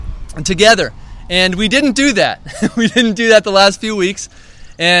together. And we didn't do that. We didn't do that the last few weeks.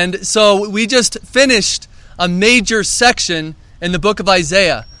 And so we just finished a major section in the book of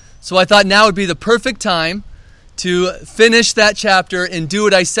Isaiah. So I thought now would be the perfect time to finish that chapter and do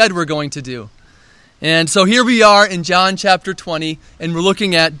what I said we're going to do. And so here we are in John chapter 20, and we're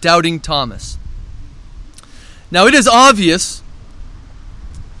looking at doubting Thomas. Now it is obvious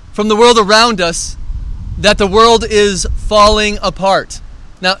from the world around us that the world is falling apart.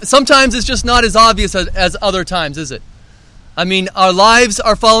 Now sometimes it's just not as obvious as other times, is it? I mean, our lives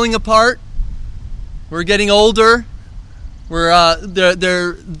are falling apart. We're getting older.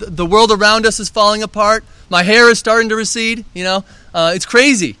 The world around us is falling apart. My hair is starting to recede. It's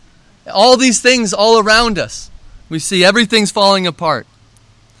crazy. All these things all around us. We see everything's falling apart.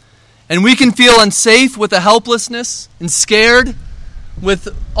 And we can feel unsafe with the helplessness and scared with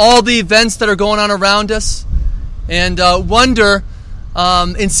all the events that are going on around us, and wonder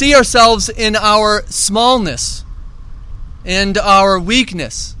and see ourselves in our smallness and our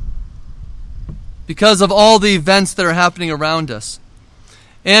weakness because of all the events that are happening around us.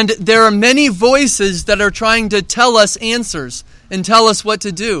 And there are many voices that are trying to tell us answers and tell us what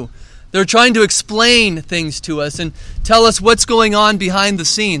to do. They're trying to explain things to us and tell us what's going on behind the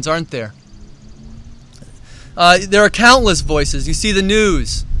scenes, aren't there? There are countless voices. You see the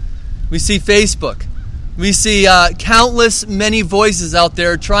news. We see Facebook. We see countless many voices out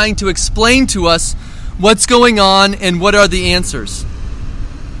there trying to explain to us what's going on and what are the answers.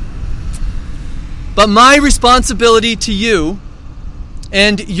 But my responsibility to you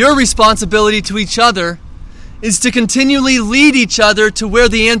and your responsibility to each other is to continually lead each other to where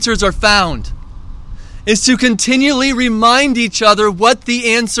the answers are found. Is to continually remind each other what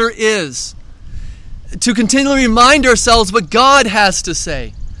the answer is. To continually remind ourselves what God has to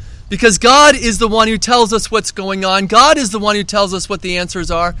say. Because God is the one who tells us what's going on. God is the one who tells us what the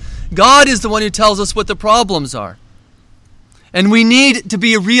answers are. God is the one who tells us what the problems are. And we need to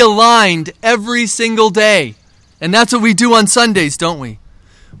be realigned every single day. And that's what we do on Sundays, don't we?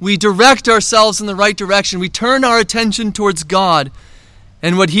 We direct ourselves in the right direction. We turn our attention towards God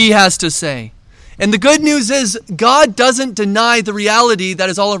and what He has to say. And the good news is God doesn't deny the reality that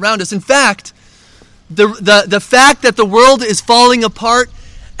is all around us. In fact, the fact that the world is falling apart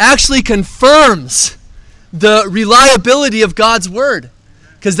actually confirms the reliability of God's Word.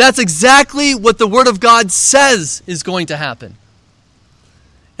 Because that's exactly what the Word of God says is going to happen.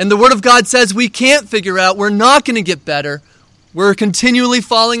 And the Word of God says we can't figure out, we're not going to get better. We're continually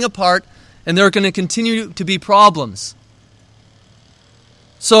falling apart, and there are going to continue to be problems.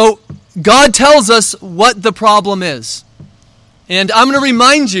 So God tells us what the problem is. And I'm going to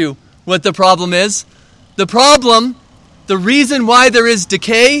remind you what the problem is. The problem, the reason why there is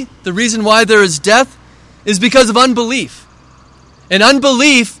decay, the reason why there is death, is because of unbelief. And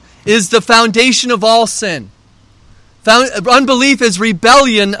unbelief is the foundation of all sin. Unbelief is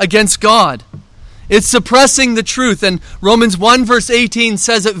rebellion against God. It's suppressing the truth. And Romans 1 verse 18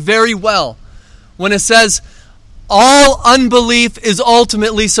 says it very well when it says, all unbelief is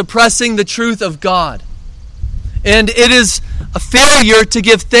ultimately suppressing the truth of God. And it is a failure to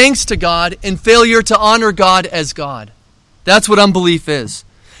give thanks to God and failure to honor God as God. That's what unbelief is.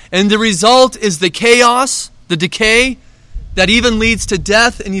 And the result is the chaos, the decay, that even leads to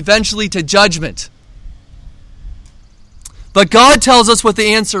death and eventually to judgment. But God tells us what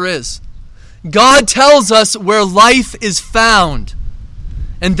the answer is. God tells us where life is found,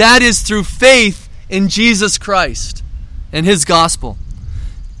 and that is through faith in Jesus Christ and His gospel.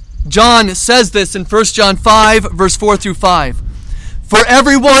 John says this in 1 John 5, verse 4 through 5. For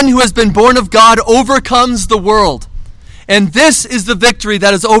everyone who has been born of God overcomes the world, and this is the victory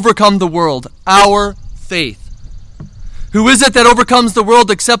that has overcome the world, our faith. Who is it that overcomes the world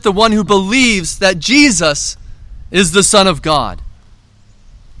except the one who believes that Jesus is the Son of God?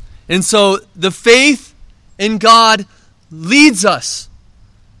 And so the faith in God leads us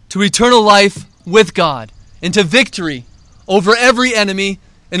to eternal life with God and to victory over every enemy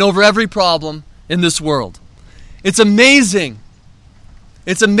and over every problem in this world. It's amazing.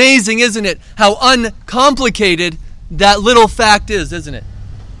 It's amazing, isn't it, how uncomplicated that little fact is, isn't it?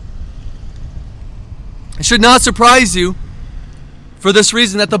 It should not surprise you for this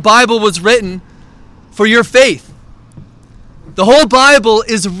reason, that the Bible was written for your faith. The whole Bible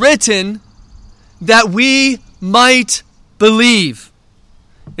is written that we might believe.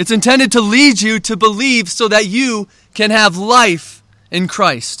 It's intended to lead you to believe so that you can have life in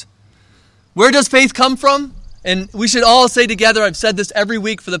Christ. Where does faith come from? And we should all say together, I've said this every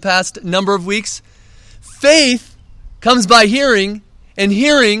week for the past number of weeks, faith comes by hearing, and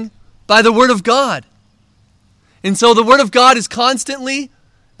hearing by the Word of God. And so the Word of God is constantly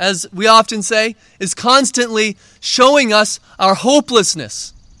as we often say, is constantly showing us our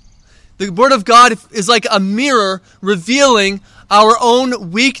hopelessness. The Word of God is like a mirror revealing our own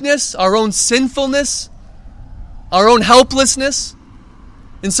weakness, our own sinfulness, our own helplessness.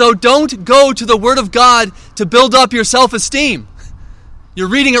 And so don't go to the Word of God to build up your self-esteem. You're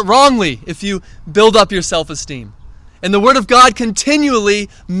reading it wrongly if you build up your self-esteem. And the Word of God continually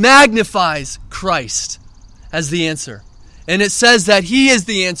magnifies Christ as the answer. And it says that He is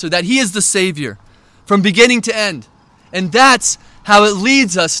the answer, that He is the Savior from beginning to end. And that's how it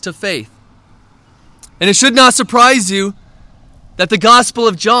leads us to faith. And it should not surprise you that the Gospel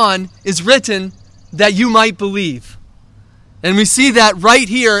of John is written that you might believe. And we see that right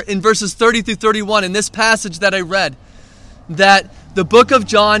here in verses 30 through 31 in this passage that I read, that the book of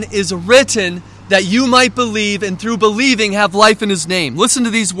John is written that you might believe, and through believing have life in His name. Listen to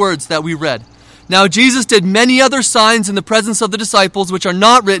these words that we read. Now Jesus did many other signs in the presence of the disciples, which are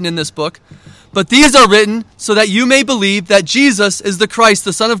not written in this book, but these are written so that you may believe that Jesus is the Christ,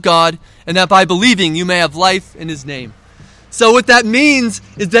 the Son of God, and that by believing you may have life in His name. So what that means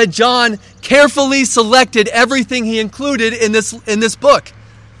is that John carefully selected everything he included in this book.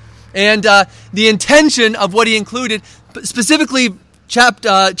 And the intention of what he included, specifically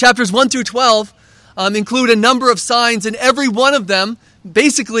chapters 1 through 12, include a number of signs, and every one of them,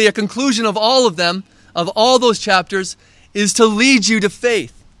 basically a conclusion of all of them, of all those chapters, is to lead you to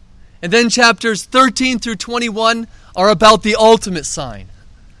faith. And then chapters 13 through 21 are about the ultimate sign,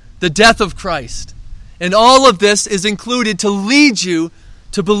 the death of Christ. And all of this is included to lead you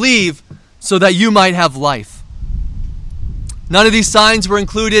to believe so that you might have life. None of these signs were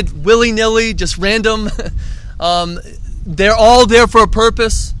included willy-nilly, just random. They're all there for a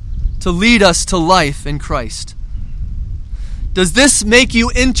purpose, to lead us to life in Christ. Does this make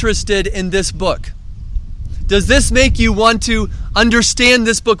you interested in this book? Does this make you want to understand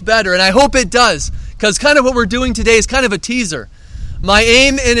this book better? And I hope it does, because kind of what we're doing today is kind of a teaser. My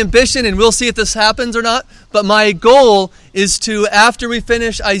aim and ambition, and we'll see if this happens or not, but my goal is to, after we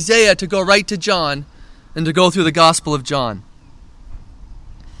finish Isaiah, to go right to John and to go through the Gospel of John.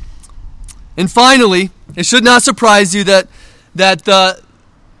 And finally, it should not surprise you that the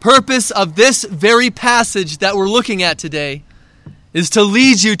purpose of this very passage that we're looking at today is to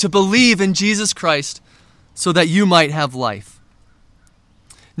lead you to believe in Jesus Christ so that you might have life.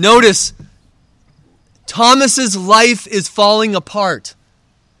 Notice, Thomas's life is falling apart.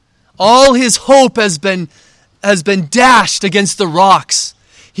 All his hope has been dashed against the rocks.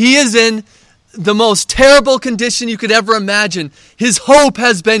 He is in the most terrible condition you could ever imagine. His hope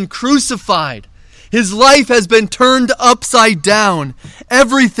has been crucified. His life has been turned upside down.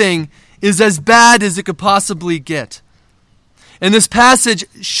 Everything is as bad as it could possibly get. And this passage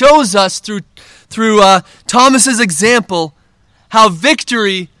shows us through Thomas's example how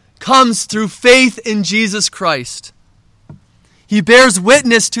victory comes through faith in Jesus Christ. He bears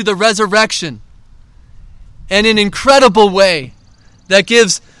witness to the resurrection in an incredible way that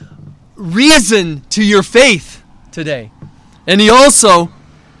gives reason to your faith today. And he also,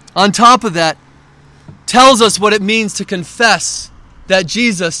 on top of that, tells us what it means to confess that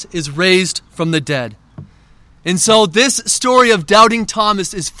Jesus is raised from the dead. And so this story of doubting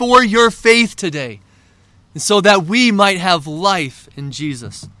Thomas is for your faith today, and so that we might have life in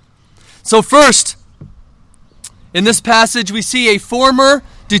Jesus. So first, in this passage, we see a former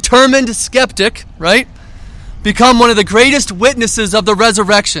determined skeptic, right, become one of the greatest witnesses of the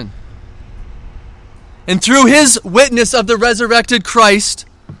resurrection. And through his witness of the resurrected Christ,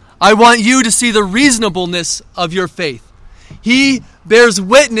 I want you to see the reasonableness of your faith. He bears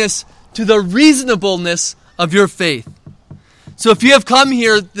witness to the reasonableness of your faith. So if you have come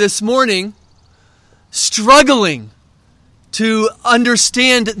here this morning struggling to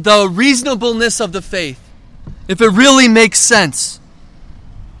understand the reasonableness of the faith, if it really makes sense,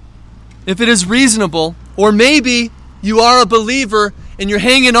 if it is reasonable, or maybe you are a believer and you're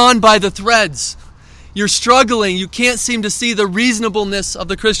hanging on by the threads, you're struggling, you can't seem to see the reasonableness of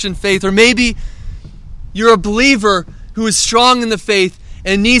the Christian faith, or maybe you're a believer who is strong in the faith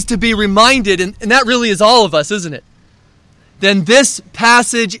and needs to be reminded, and that really is all of us, isn't it? Then this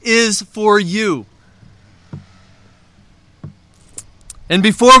passage is for you. And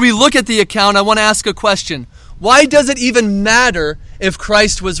before we look at the account, I want to ask a question. Why does it even matter if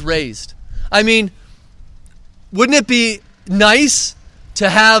Christ was raised? I mean, wouldn't it be nice to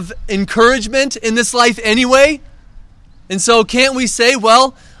have encouragement in this life anyway? And so can't we say,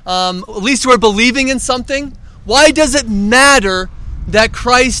 well, at least we're believing in something? Why does it matter that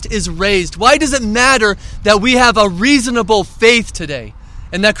Christ is raised? Why does it matter that we have a reasonable faith today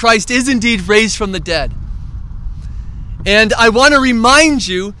and that Christ is indeed raised from the dead? And I want to remind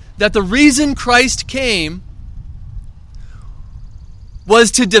you that the reason Christ came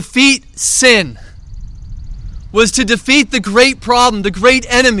was to defeat sin, was to defeat the great problem, the great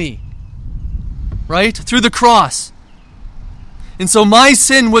enemy, right? Through the cross. And so my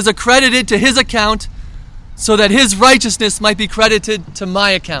sin was accredited to his account so that his righteousness might be credited to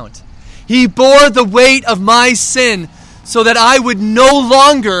my account. He bore the weight of my sin so that I would no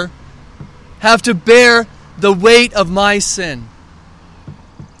longer have to bear the weight of my sin.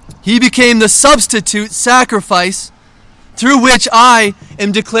 He became the substitute sacrifice through which I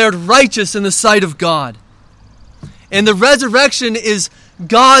am declared righteous in the sight of God. And the resurrection is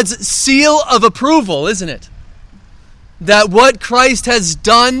God's seal of approval, isn't it? That what Christ has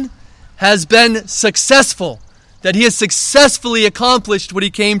done has been successful, that he has successfully accomplished what he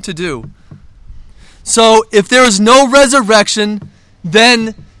came to do. So if there is no resurrection,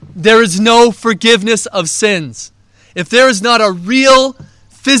 then there is no forgiveness of sins. If there is not a real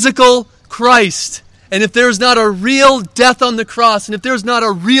physical Christ, and if there is not a real death on the cross, and if there is not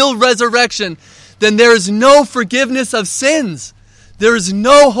a real resurrection, then there is no forgiveness of sins. There is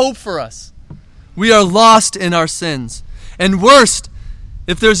no hope for us. We are lost in our sins. And worst,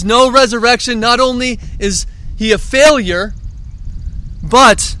 if there's no resurrection, not only is he a failure,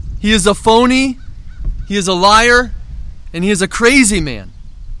 but he is a phony, he is a liar, and he is a crazy man.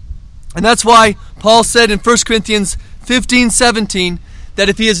 And that's why Paul said in 1 Corinthians 15:17 that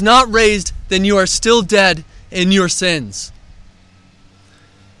if he is not raised, then you are still dead in your sins.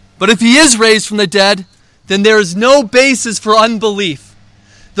 But if he is raised from the dead, then there is no basis for unbelief.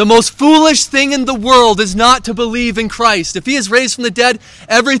 The most foolish thing in the world is not to believe in Christ. If he is raised from the dead,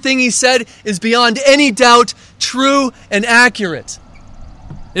 everything he said is beyond any doubt true and accurate.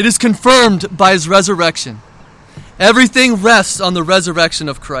 It is confirmed by his resurrection. Everything rests on the resurrection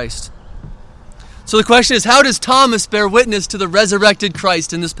of Christ. So the question is, how does Thomas bear witness to the resurrected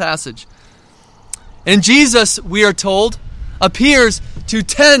Christ in this passage? And Jesus, we are told, appears to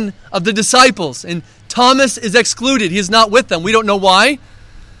 10 of the disciples, and Thomas is excluded. He is not with them. We don't know why.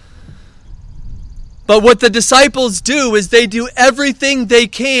 But what the disciples do is they do everything they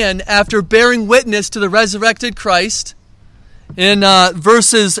can after bearing witness to the resurrected Christ in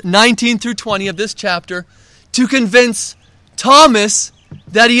verses 19 through 20 of this chapter to convince Thomas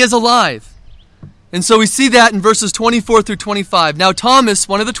that he is alive. And so we see that in verses 24 through 25. Now Thomas,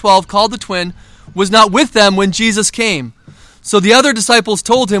 one of the 12, called the twin, was not with them when Jesus came. So the other disciples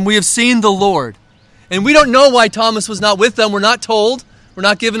told him, "We have seen the Lord." And we don't know why Thomas was not with them. We're not told. We're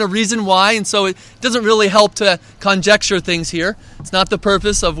not given a reason why. And so it doesn't really help to conjecture things here. It's not the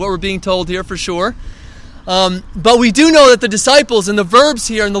purpose of what we're being told here for sure. But we do know that the disciples, and the verbs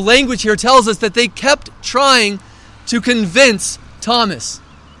here and the language here tells us that they kept trying to convince Thomas.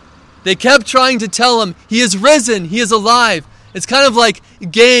 They kept trying to tell him, he is risen, he is alive. It's kind of like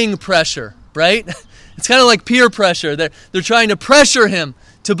gang pressure, right? It's kind of like peer pressure. They're trying to pressure him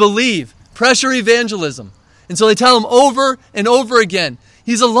to believe, pressure evangelism. And so they tell him over and over again,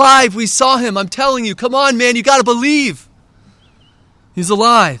 he's alive, we saw him, I'm telling you, come on man, you got to believe. He's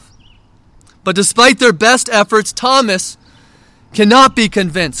alive. But despite their best efforts, Thomas cannot be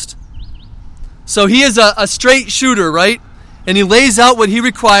convinced. So he is a straight shooter, right? And he lays out what he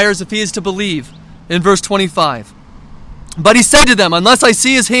requires if he is to believe in verse 25. But he said to them, "Unless I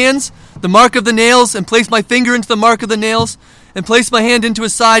see his hands, the mark of the nails, and place my finger into the mark of the nails, and place my hand into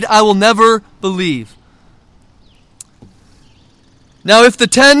his side, I will never believe." Now, if the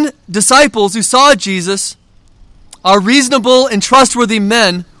 10 disciples who saw Jesus are reasonable and trustworthy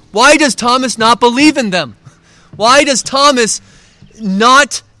men, why does Thomas not believe in them? Why does Thomas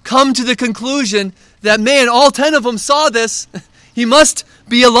not come to the conclusion that, man, all 10 of them saw this. He must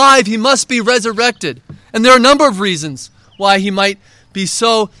be alive. He must be resurrected. And there are a number of reasons why he might be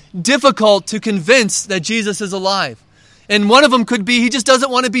so difficult to convince that Jesus is alive. And one of them could be he just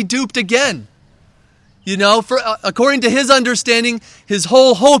doesn't want to be duped again. You know, according to his understanding, his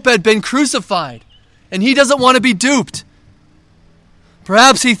whole hope had been crucified. And he doesn't want to be duped.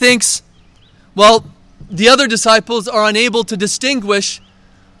 Perhaps he thinks, well, the other disciples are unable to distinguish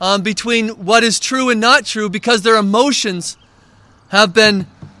between what is true and not true because their emotions have been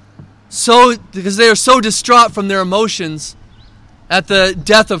because they are so distraught from their emotions at the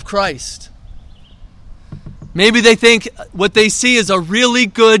death of Christ. Maybe they think what they see is a really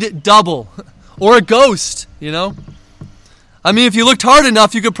good double or a ghost, you know. I mean, if you looked hard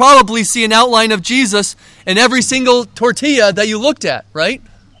enough, you could probably see an outline of Jesus in every single tortilla that you looked at, right?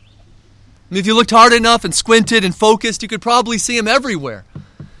 I mean, if you looked hard enough and squinted and focused, you could probably see him everywhere.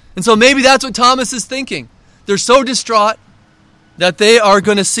 And so maybe that's what Thomas is thinking. They're so distraught that they are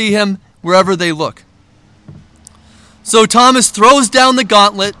going to see him wherever they look. So Thomas throws down the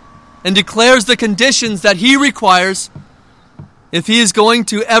gauntlet and declares the conditions that he requires if he is going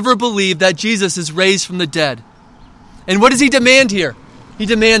to ever believe that Jesus is raised from the dead. And what does he demand here? He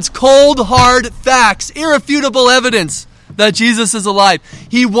demands cold, hard facts, irrefutable evidence that Jesus is alive.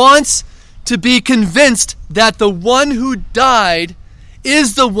 He wants to be convinced that the one who died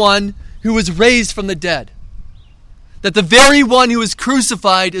is the one who was raised from the dead. That the very one who was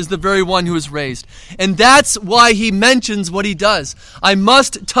crucified is the very one who was raised. And that's why he mentions what he does. I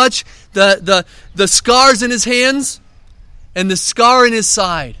must touch the scars in his hands and the scar in his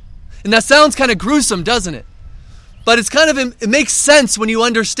side. And that sounds kind of gruesome, doesn't it? But it makes sense when you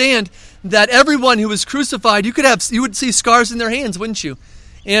understand that everyone who was crucified, you would see scars in their hands, wouldn't you?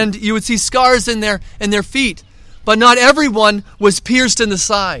 And you would see scars in their feet. But not everyone was pierced in the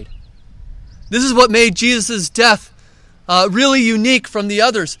side. This is what made Jesus' death really unique from the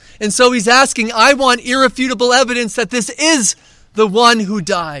others. And so he's asking, I want irrefutable evidence that this is the one who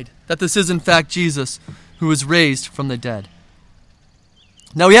died, that this is in fact Jesus who was raised from the dead.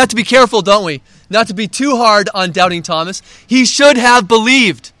 Now we have to be careful, don't we, not to be too hard on doubting Thomas. He should have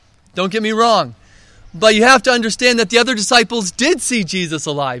believed, don't get me wrong. But you have to understand that the other disciples did see Jesus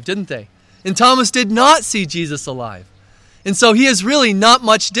alive, didn't they? And Thomas did not see Jesus alive. And so he is really not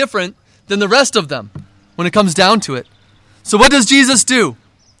much different than the rest of them when it comes down to it. So what does Jesus do?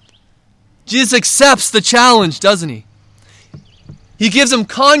 Jesus accepts the challenge, doesn't he? He gives them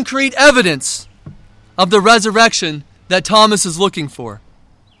concrete evidence of the resurrection that Thomas is looking for.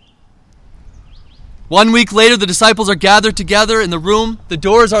 1 week later, the disciples are gathered together in the room. The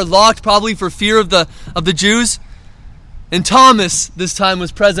doors are locked, probably for fear of the Jews. And Thomas, this time,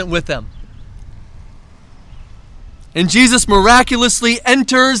 was present with them. And Jesus miraculously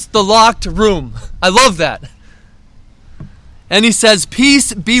enters the locked room. I love that. And he says,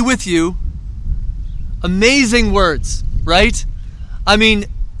 "Peace be with you." Amazing words, right? I mean,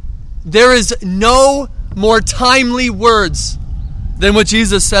 there is no more timely words than what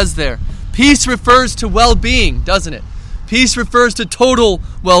Jesus says there. Peace refers to well-being, doesn't it? Peace refers to total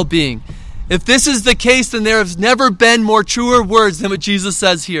well-being. If this is the case, then there has never been more truer words than what Jesus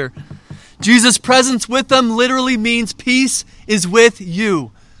says here. Jesus' presence with them literally means peace is with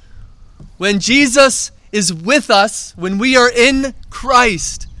you. When Jesus is with us, when we are in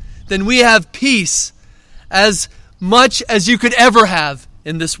Christ, then we have peace as much as you could ever have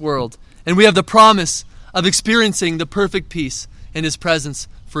in this world. And we have the promise of experiencing the perfect peace in his presence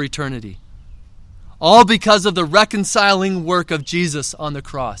for eternity. All because of the reconciling work of Jesus on the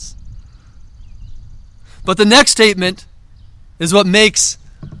cross. But the next statement is what makes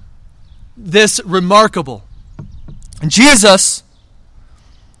this remarkable. Jesus,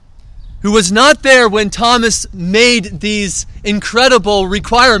 who was not there when Thomas made these incredible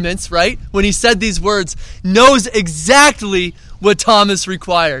requirements, right? When he said these words, knows exactly what Thomas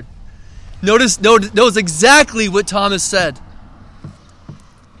required. Knows exactly what Thomas said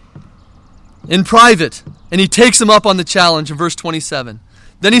in private. And he takes him up on the challenge in verse 27.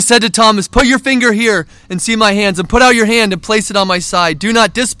 Then he said to Thomas, "Put your finger here and see my hands, and put out your hand and place it on my side. Do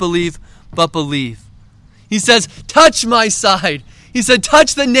not disbelieve, but believe." He says, touch my side. He said,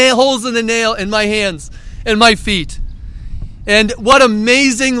 touch the holes in the nail in my hands and my feet. And what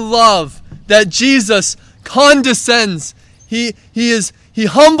amazing love that Jesus condescends. He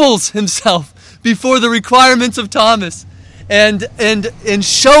humbles himself before the requirements of Thomas and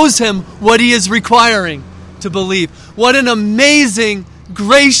shows him what he is requiring to believe. What an amazing,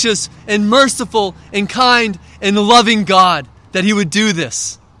 gracious, and merciful, and kind, and loving God that he would do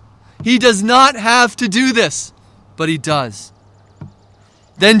this. He does not have to do this, but he does.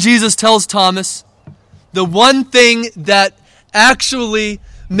 Then Jesus tells Thomas the one thing that actually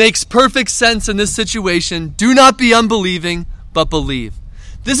makes perfect sense in this situation: do not be unbelieving, but believe.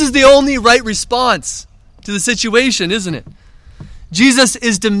 This is the only right response to the situation, isn't it? Jesus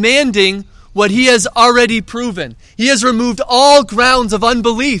is demanding what he has already proven. He has removed all grounds of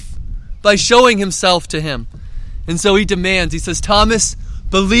unbelief by showing himself to him. And so he demands, he says, Thomas,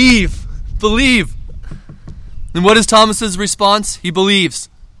 believe, believe. And what is Thomas's response? He believes.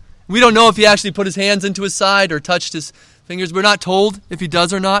 We don't know if he actually put his hands into his side or touched his fingers. We're not told if he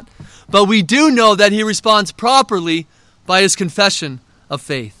does or not. But we do know that he responds properly by his confession of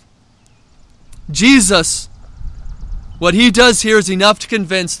faith. Jesus, what he does here is enough to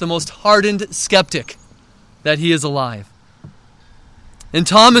convince the most hardened skeptic that he is alive. And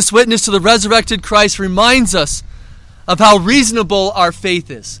Thomas' witness to the resurrected Christ reminds us of how reasonable our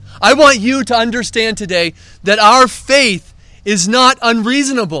faith is. I want you to understand today that our faith is not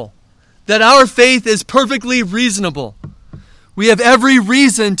unreasonable, that our faith is perfectly reasonable. We have every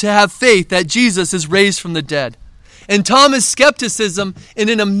reason to have faith that Jesus is raised from the dead. And Thomas' skepticism, in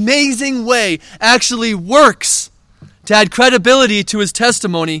an amazing way, actually works to add credibility to his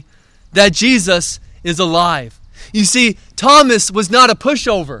testimony that Jesus is alive. You see, Thomas was not a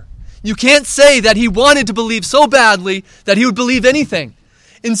pushover. You can't say that he wanted to believe so badly that he would believe anything.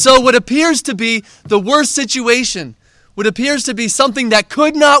 And so what appears to be the worst situation, what appears to be something that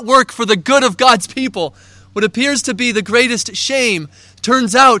could not work for the good of God's people, what appears to be the greatest shame,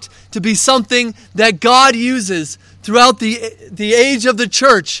 turns out to be something that God uses throughout the age of the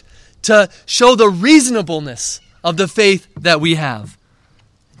church to show the reasonableness of the faith that we have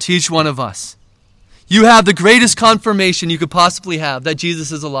to each one of us. You have the greatest confirmation you could possibly have that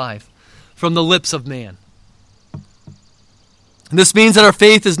Jesus is alive from the lips of man. And this means that our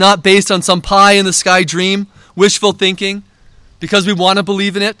faith is not based on some pie-in-the-sky dream, wishful thinking, because we want to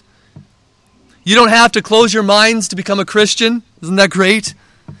believe in it. You don't have to close your minds to become a Christian. Isn't that great?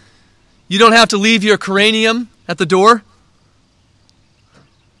 You don't have to leave your cranium at the door.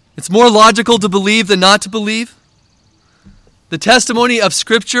 It's more logical to believe than not to believe. The testimony of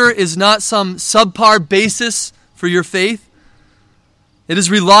Scripture is not some subpar basis for your faith. It is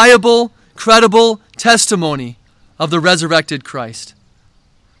reliable, credible testimony of the resurrected Christ.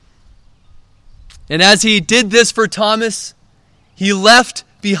 And as he did this for Thomas, he left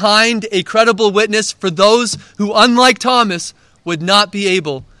behind a credible witness for those who, unlike Thomas, would not be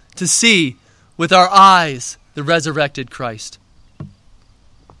able to see with our eyes the resurrected Christ.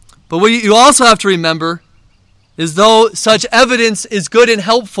 But what you also have to remember is though such evidence is good and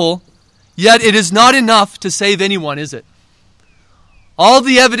helpful, yet it is not enough to save anyone, is it? All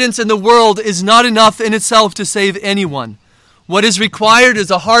the evidence in the world is not enough in itself to save anyone. What is required is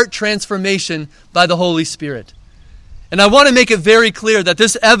a heart transformation by the Holy Spirit. And I want to make it very clear that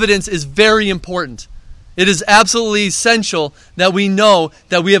this evidence is very important. It is absolutely essential that we know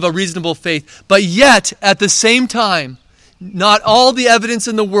that we have a reasonable faith. But yet, at the same time, not all the evidence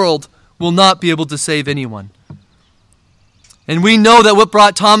in the world will not be able to save anyone. And we know that what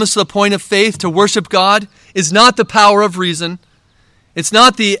brought Thomas to the point of faith to worship God is not the power of reason. It's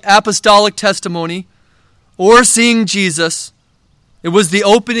not the apostolic testimony or seeing Jesus. It was the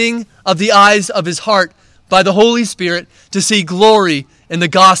opening of the eyes of his heart by the Holy Spirit to see glory in the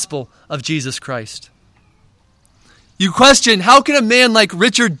gospel of Jesus Christ. You question, how can a man like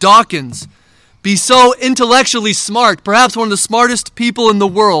Richard Dawkins be so intellectually smart, perhaps one of the smartest people in the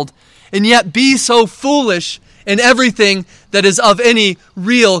world, and yet be so foolish in everything that is of any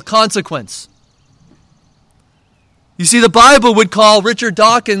real consequence? You see, the Bible would call Richard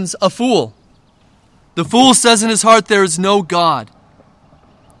Dawkins a fool. The fool says in his heart there is no God.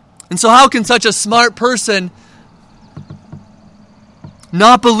 And so how can such a smart person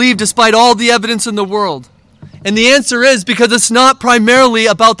not believe despite all the evidence in the world? And the answer is because it's not primarily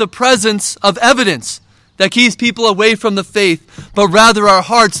about the presence of evidence that keeps people away from the faith, but rather our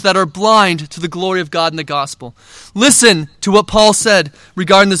hearts that are blind to the glory of God in the gospel. Listen to what Paul said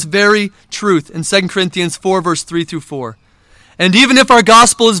regarding this very truth in 2 Corinthians 4, verse 3 through 4. And even if our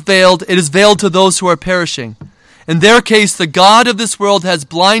gospel is veiled, it is veiled to those who are perishing. In their case, the God of this world has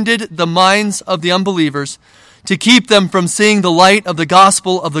blinded the minds of the unbelievers to keep them from seeing the light of the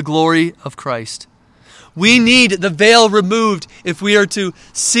gospel of the glory of Christ. We need the veil removed if we are to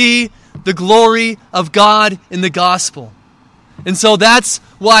see the glory of God in the gospel. And so that's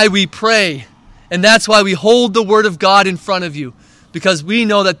why we pray. And that's why we hold the word of God in front of you. Because we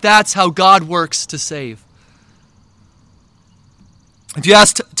know that that's how God works to save. If you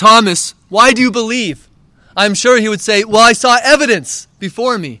asked Thomas, why do you believe? I'm sure he would say, well, I saw evidence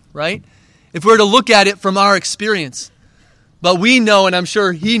before me, right? If we were to look at it from our experience. But we know, and I'm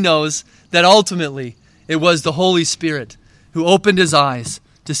sure he knows, that ultimately it was the Holy Spirit who opened his eyes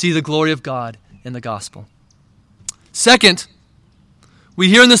to see the glory of God in the gospel. Second, we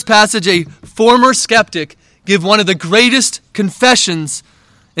hear in this passage a former skeptic give one of the greatest confessions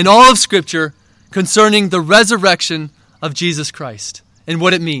in all of Scripture concerning the resurrection of Jesus Christ and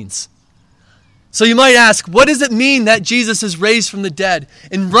what it means. So you might ask, what does it mean that Jesus is raised from the dead?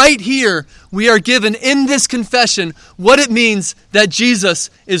 And right here, we are given in this confession what it means that Jesus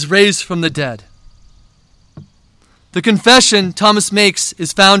is raised from the dead. The confession Thomas makes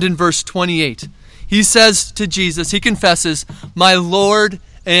is found in verse 28. He says to Jesus, he confesses, "My Lord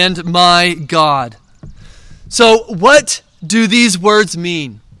and my God." So what do these words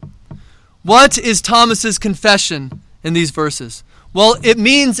mean? What is Thomas's confession in these verses? Well, it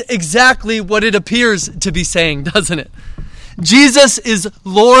means exactly what it appears to be saying, doesn't it? Jesus is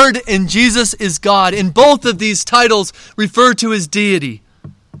Lord and Jesus is God. And both of these titles refer to his deity.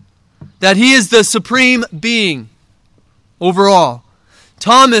 That he is the supreme being overall.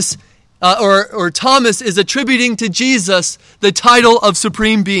 Thomas or Thomas is attributing to Jesus the title of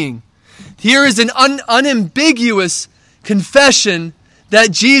Supreme Being. Here is an unambiguous confession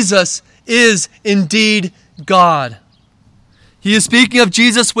that Jesus is indeed God. He is speaking of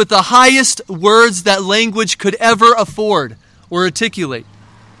Jesus with the highest words that language could ever afford or articulate.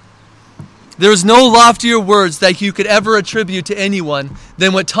 There is no loftier words that you could ever attribute to anyone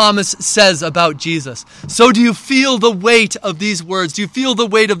than what Thomas says about Jesus. So do you feel the weight of these words? Do you feel the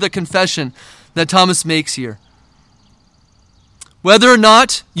weight of the confession that Thomas makes here? Whether or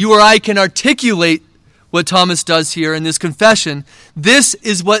not you or I can articulate what Thomas does here in this confession, this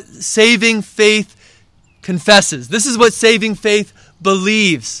is what saving faith confesses. This is what saving faith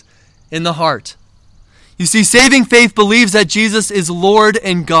believes in the heart. You see, saving faith believes that Jesus is Lord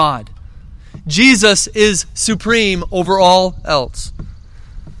and God. Jesus is supreme over all else.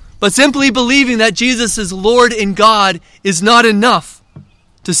 But simply believing that Jesus is Lord and God is not enough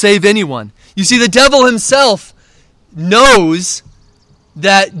to save anyone. You see, the devil himself knows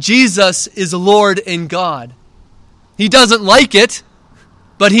that Jesus is Lord and God. He doesn't like it,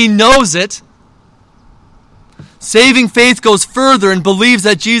 but he knows it. Saving faith goes further and believes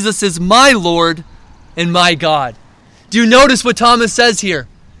that Jesus is my Lord and my God. Do you notice what Thomas says here?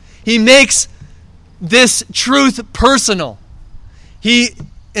 He makes this truth personal. He,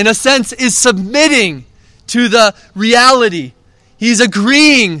 in a sense, is submitting to the reality. He's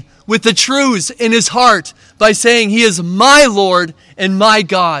agreeing with the truths in his heart by saying he is my Lord and my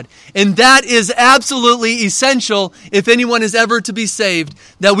God. And that is absolutely essential if anyone is ever to be saved,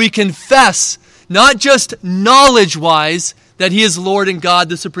 that we confess, not just knowledge-wise, that he is Lord and God,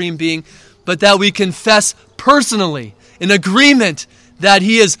 the Supreme Being, but that we confess personally, in agreement that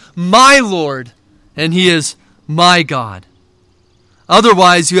he is my Lord and he is my God.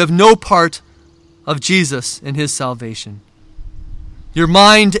 Otherwise, you have no part of Jesus in his salvation. Your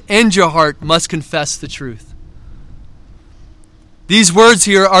mind and your heart must confess the truth. These words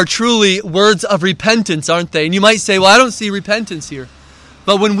here are truly words of repentance, aren't they? And you might say, well, I don't see repentance here.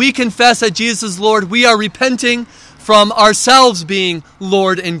 But when we confess that Jesus is Lord, we are repenting from ourselves being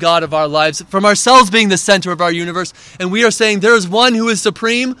Lord and God of our lives, from ourselves being the center of our universe. And we are saying there is one who is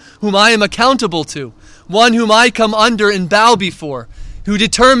supreme, whom I am accountable to, one whom I come under and bow before, who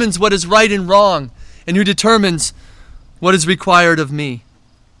determines what is right and wrong, and who determines what is required of me.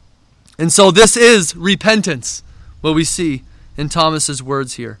 And so this is repentance, what we see in Thomas's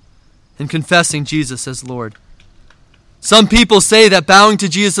words here, in confessing Jesus as Lord. Some people say that bowing to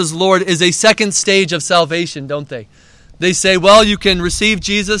Jesus as Lord is a second stage of salvation, don't they? They say, well, you can receive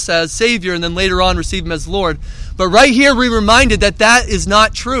Jesus as Savior and then later on receive him as Lord. But right here we're reminded that that is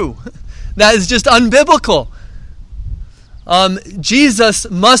not true. That is just unbiblical. Jesus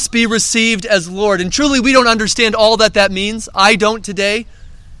must be received as Lord. And truly we don't understand all that means. I don't today.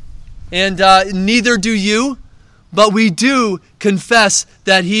 And neither do you. But we do confess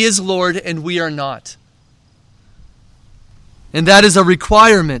that he is Lord and we are not. And that is a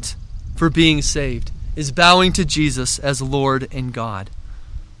requirement for being saved, is bowing to Jesus as Lord and God.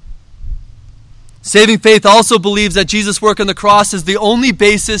 Saving faith also believes that Jesus' work on the cross is the only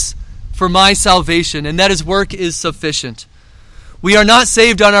basis for my salvation, and that his work is sufficient. We are not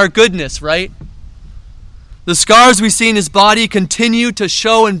saved on our goodness, right? The scars we see in his body continue to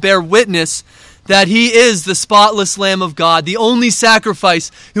show and bear witness that he is the spotless Lamb of God, the only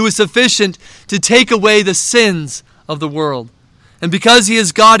sacrifice who is sufficient to take away the sins of the world. And because he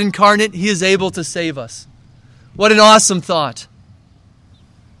is God incarnate, he is able to save us. What an awesome thought.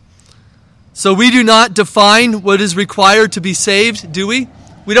 So we do not define what is required to be saved, do we?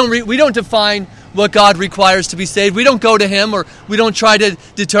 We don't define what God requires to be saved. We don't go to him, or we don't try to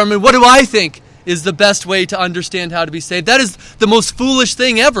determine, what do I think is the best way to understand how to be saved? That is the most foolish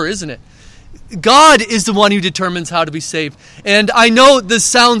thing ever, isn't it? God is the one who determines how to be saved. And I know this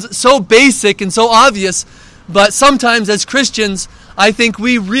sounds so basic and so obvious, but sometimes as Christians, I think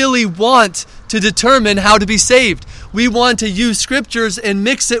we really want to determine how to be saved. We want to use scriptures and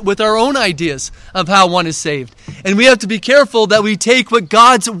mix it with our own ideas of how one is saved. And we have to be careful that we take what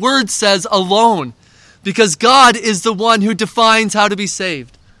God's word says alone, because God is the one who defines how to be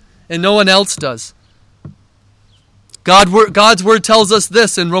saved, and no one else does. God's word tells us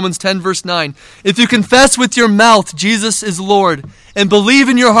this in Romans 10, verse 9. If you confess with your mouth Jesus is Lord, and believe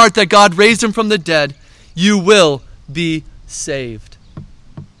in your heart that God raised him from the dead, you will be saved.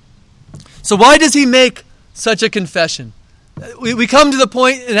 So why does he make such a confession? We come to the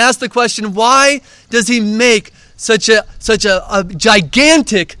point and ask the question, why does he make such a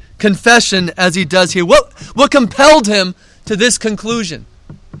gigantic confession as he does here? What compelled him to this conclusion?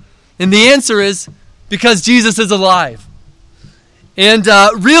 And the answer is, because Jesus is alive. And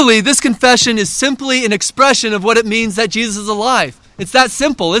really, this confession is simply an expression of what it means that Jesus is alive. It's that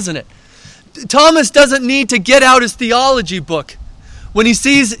simple, isn't it? Thomas doesn't need to get out his theology book. When he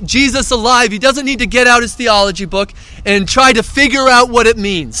sees Jesus alive, he doesn't need to get out his theology book and try to figure out what it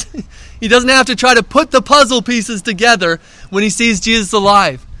means. He doesn't have to try to put the puzzle pieces together when he sees Jesus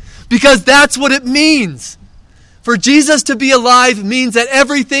alive. Because that's what it means. For Jesus to be alive means that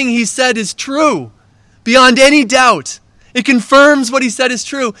everything he said is true, beyond any doubt. It confirms what he said is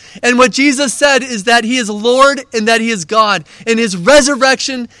true. And what Jesus said is that he is Lord and that he is God. And his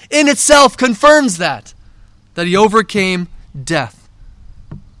resurrection in itself confirms that he overcame death.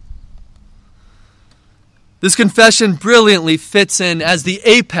 This confession brilliantly fits in as the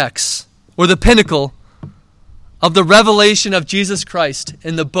apex or the pinnacle of the revelation of Jesus Christ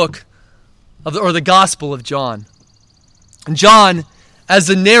in the book or the Gospel of John. And John, as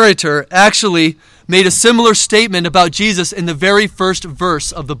the narrator, actually made a similar statement about Jesus in the very first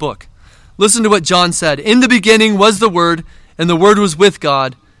verse of the book. Listen to what John said. In the beginning was the Word, and the Word was with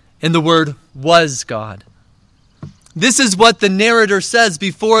God, and the Word was God. This is what the narrator says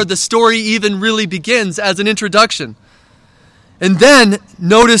before the story even really begins as an introduction. And then,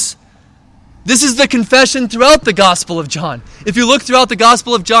 notice, this is the confession throughout the Gospel of John. If you look throughout the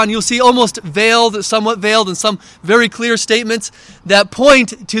Gospel of John, you'll see almost veiled, somewhat veiled, and some very clear statements that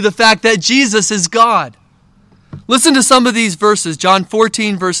point to the fact that Jesus is God. Listen to some of these verses. John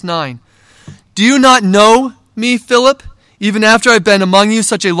 14, verse 9. Do you not know me, Philip, even after I've been among you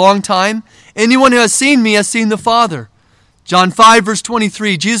such a long time? Anyone who has seen me has seen the Father. John 5, verse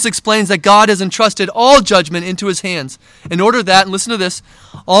 23, Jesus explains that God has entrusted all judgment into his hands in order that, and listen to this,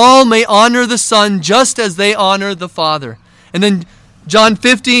 all may honor the Son just as they honor the Father. And then John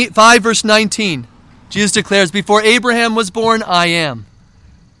 5, verse 19, Jesus declares, before Abraham was born, I am.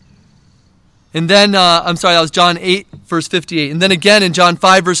 And then, that was John 8, verse 58. And then again in John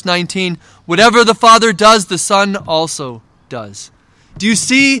 5, verse 19, whatever the Father does, the Son also does. Do you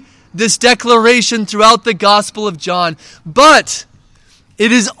see this declaration throughout the Gospel of John? But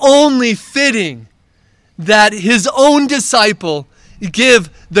it is only fitting that his own disciple give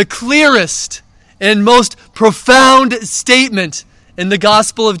the clearest and most profound statement in the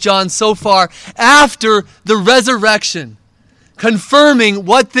Gospel of John so far after the resurrection, confirming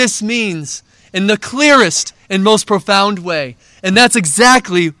what this means in the clearest and most profound way. And that's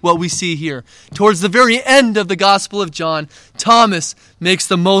exactly what we see here. Towards the very end of the Gospel of John, Thomas makes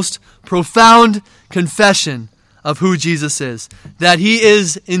the most profound confession of who Jesus is. That he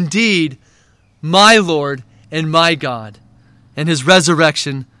is indeed my Lord and my God. And his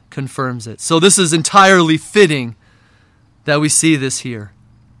resurrection confirms it. So this is entirely fitting that we see this here.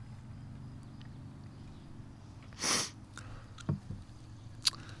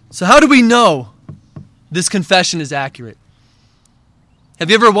 So how do we know this confession is accurate? Have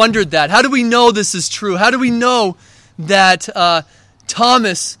you ever wondered that? How do we know this is true? How do we know that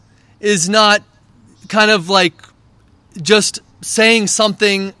Thomas is not kind of like just saying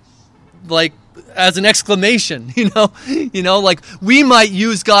something like as an exclamation, you know, like we might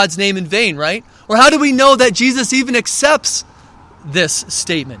use God's name in vain, right? Or how do we know that Jesus even accepts this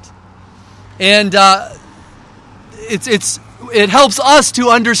statement? And it helps us to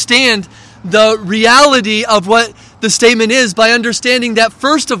understand the reality of what the statement is by understanding that,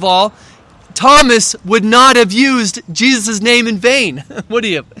 first of all, Thomas would not have used Jesus' name in vain, would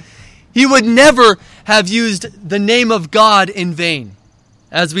he have? He would never have used the name of God in vain,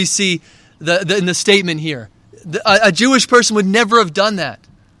 as we see in the statement here. A Jewish person would never have done that.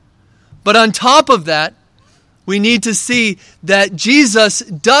 But on top of that, we need to see that Jesus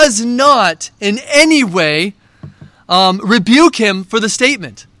does not in any way rebuke him for the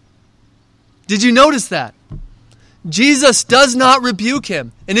statement. Did you notice that? Jesus does not rebuke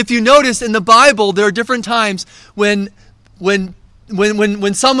him. And if you notice in the Bible, there are different times when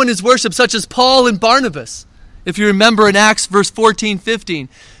someone is worshipped, such as Paul and Barnabas. If you remember in Acts verse 14, 15,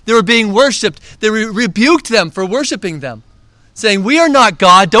 they were being worshipped. They rebuked them for worshiping them, saying, we are not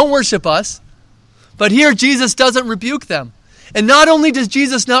God, don't worship us. But here Jesus doesn't rebuke them. And not only does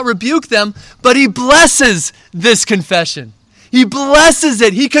Jesus not rebuke them, but he blesses this confession. He blesses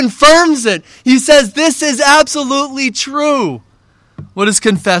it. He confirms it. He says, this is absolutely true. What is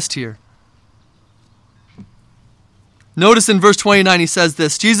confessed here? Notice in verse 29 he says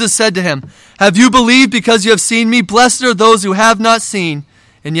this. Jesus said to him, have you believed because you have seen me? Blessed are those who have not seen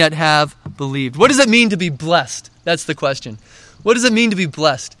and yet have believed. What does it mean to be blessed? That's the question. What does it mean to be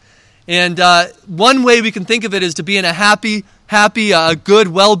blessed? And one way we can think of it is to be in a happy, good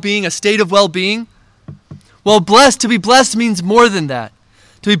well-being, a state of well-being. Well, to be blessed means more than that.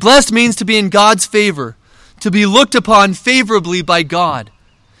 To be blessed means to be in God's favor, to be looked upon favorably by God.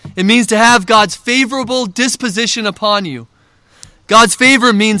 It means to have God's favorable disposition upon you. God's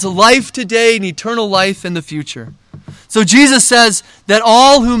favor means life today and eternal life in the future. So Jesus says that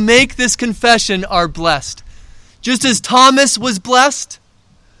all who make this confession are blessed. Just as Thomas was blessed,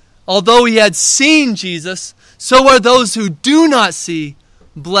 although he had seen Jesus, so are those who do not see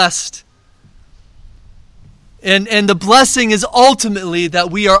blessed. And the blessing is ultimately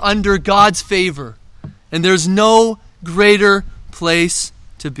that we are under God's favor. And there's no greater place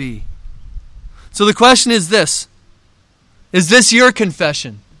to be. So the question is this. Is this your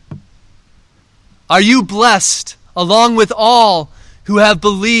confession? Are you blessed along with all who have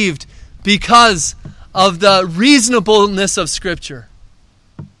believed because of the reasonableness of Scripture?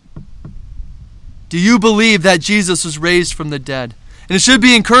 Do you believe that Jesus was raised from the dead? And it should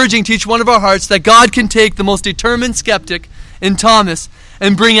be encouraging to each one of our hearts that God can take the most determined skeptic in Thomas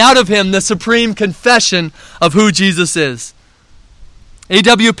and bring out of him the supreme confession of who Jesus is.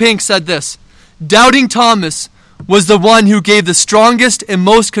 A.W. Pink said this, "Doubting Thomas was the one who gave the strongest and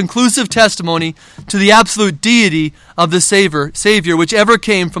most conclusive testimony to the absolute deity of the Savior which ever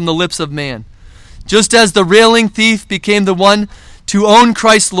came from the lips of man. Just as the railing thief became the one to own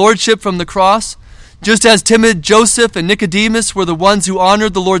Christ's lordship from the cross, just as timid Joseph and Nicodemus were the ones who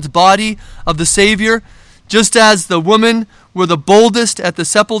honored the Lord's body of the Savior, just as the women were the boldest at the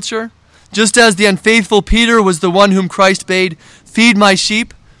sepulchre, just as the unfaithful Peter was the one whom Christ bade, 'Feed my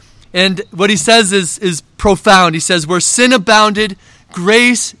sheep.'" And what he says is profound. He says, "Where sin abounded,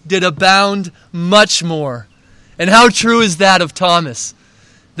 grace did abound much more." And how true is that of Thomas?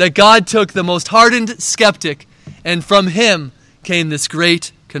 That God took the most hardened skeptic, and from him came this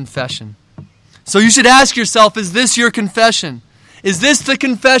great confession. So you should ask yourself, is this your confession? Is this the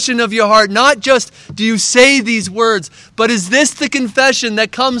confession of your heart? Not just do you say these words, but is this the confession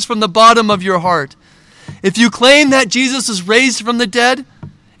that comes from the bottom of your heart? If you claim that Jesus was raised from the dead,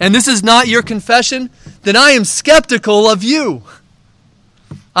 and this is not your confession, then I am skeptical of you.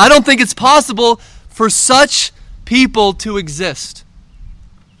 I don't think it's possible for such people to exist.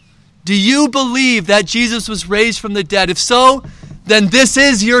 Do you believe that Jesus was raised from the dead? If so, then this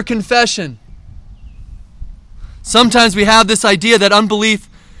is your confession. Sometimes we have this idea that unbelief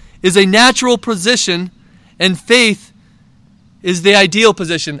is a natural position and faith is the ideal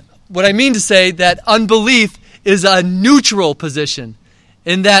position. What I mean to say that unbelief is a neutral position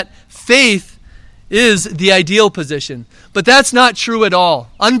and that faith is the ideal position. But that's not true at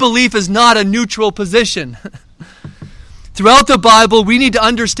all. Unbelief is not a neutral position. Throughout the Bible, we need to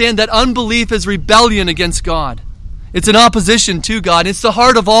understand that unbelief is rebellion against God. It's an opposition to God. It's the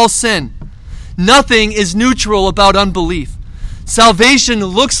heart of all sin. Nothing is neutral about unbelief. Salvation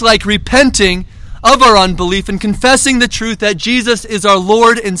looks like repenting of our unbelief and confessing the truth that Jesus is our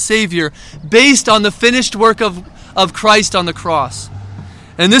Lord and Savior based on the finished work of Christ on the cross.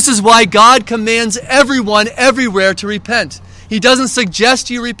 And this is why God commands everyone everywhere to repent. He doesn't suggest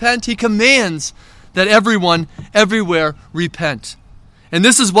you repent. He commands that everyone everywhere repent. And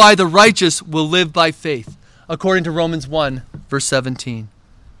this is why the righteous will live by faith, according to Romans 1, verse 17.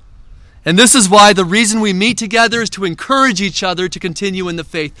 And this is why the reason we meet together is to encourage each other to continue in the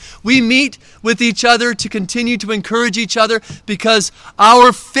faith. We meet with each other to continue to encourage each other because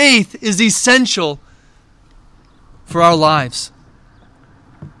our faith is essential for our lives.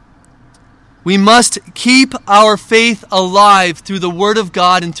 We must keep our faith alive through the Word of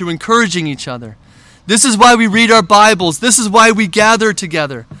God and through encouraging each other. This is why we read our Bibles. This is why we gather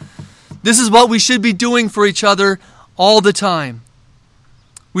together. This is what we should be doing for each other all the time.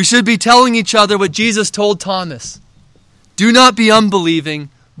 We should be telling each other what Jesus told Thomas. Do not be unbelieving,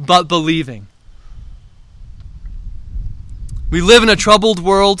 but believing. We live in a troubled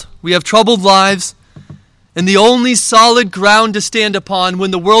world. We have troubled lives. And the only solid ground to stand upon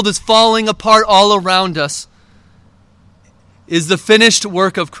when the world is falling apart all around us is the finished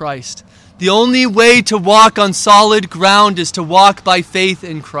work of Christ. The only way to walk on solid ground is to walk by faith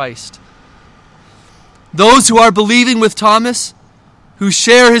in Christ. Those who are believing with Thomas, who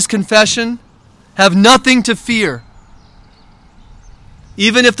share his confession, have nothing to fear.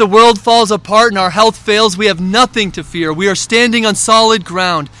 Even if the world falls apart and our health fails, we have nothing to fear. We are standing on solid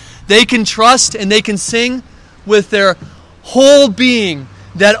ground. They can trust and they can sing with their whole being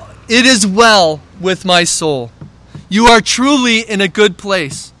that it is well with my soul. You are truly in a good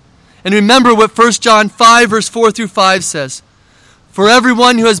place. And remember what 1 John 5 verse 4 through 5 says. For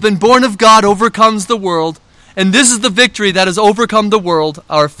everyone who has been born of God overcomes the world, and this is the victory that has overcome the world,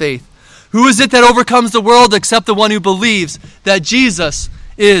 our faith. Who is it that overcomes the world except the one who believes that Jesus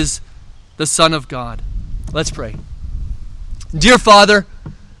is the Son of God? Let's pray. Dear Father,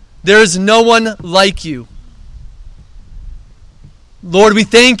 there is no one like you. Lord, we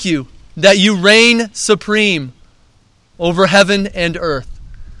thank you that you reign supreme over heaven and earth.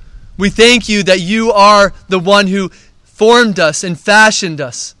 We thank you that you are the one who formed us and fashioned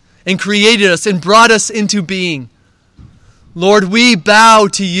us and created us and brought us into being. Lord, we bow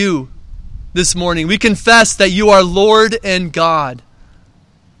to you this morning. We confess that you are Lord and God.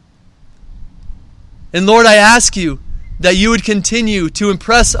 And Lord, I ask you that you would continue to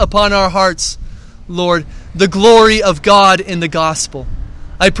impress upon our hearts, Lord, the glory of God in the gospel.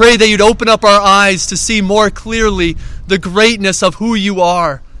 I pray that you'd open up our eyes to see more clearly the greatness of who you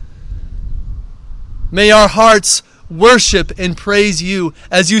are. May our hearts worship and praise you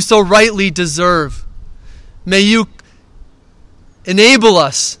as you so rightly deserve. May you enable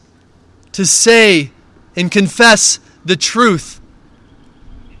us to say and confess the truth,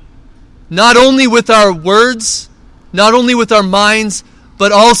 not only with our words, not only with our minds,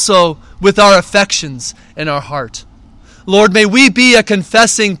 but also with our affections and our heart. Lord, may we be a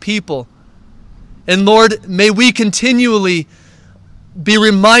confessing people. And Lord, may we continually be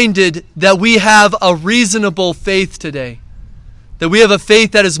reminded that we have a reasonable faith today, that we have a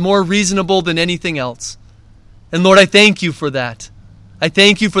faith that is more reasonable than anything else. And Lord, I thank you for that. I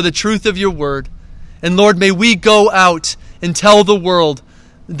thank you for the truth of your word. And Lord, may we go out and tell the world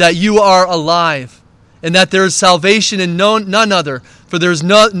that you are alive and that there is salvation in none other, for there is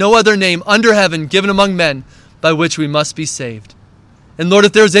no other name under heaven given among men by which we must be saved. And Lord,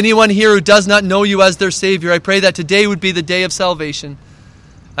 if there is anyone here who does not know you as their Savior, I pray that today would be the day of salvation.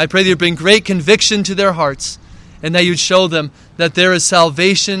 I pray that you bring great conviction to their hearts and that you'd show them that there is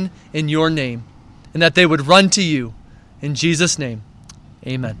salvation in your name and that they would run to you. In Jesus' name,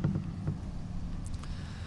 amen.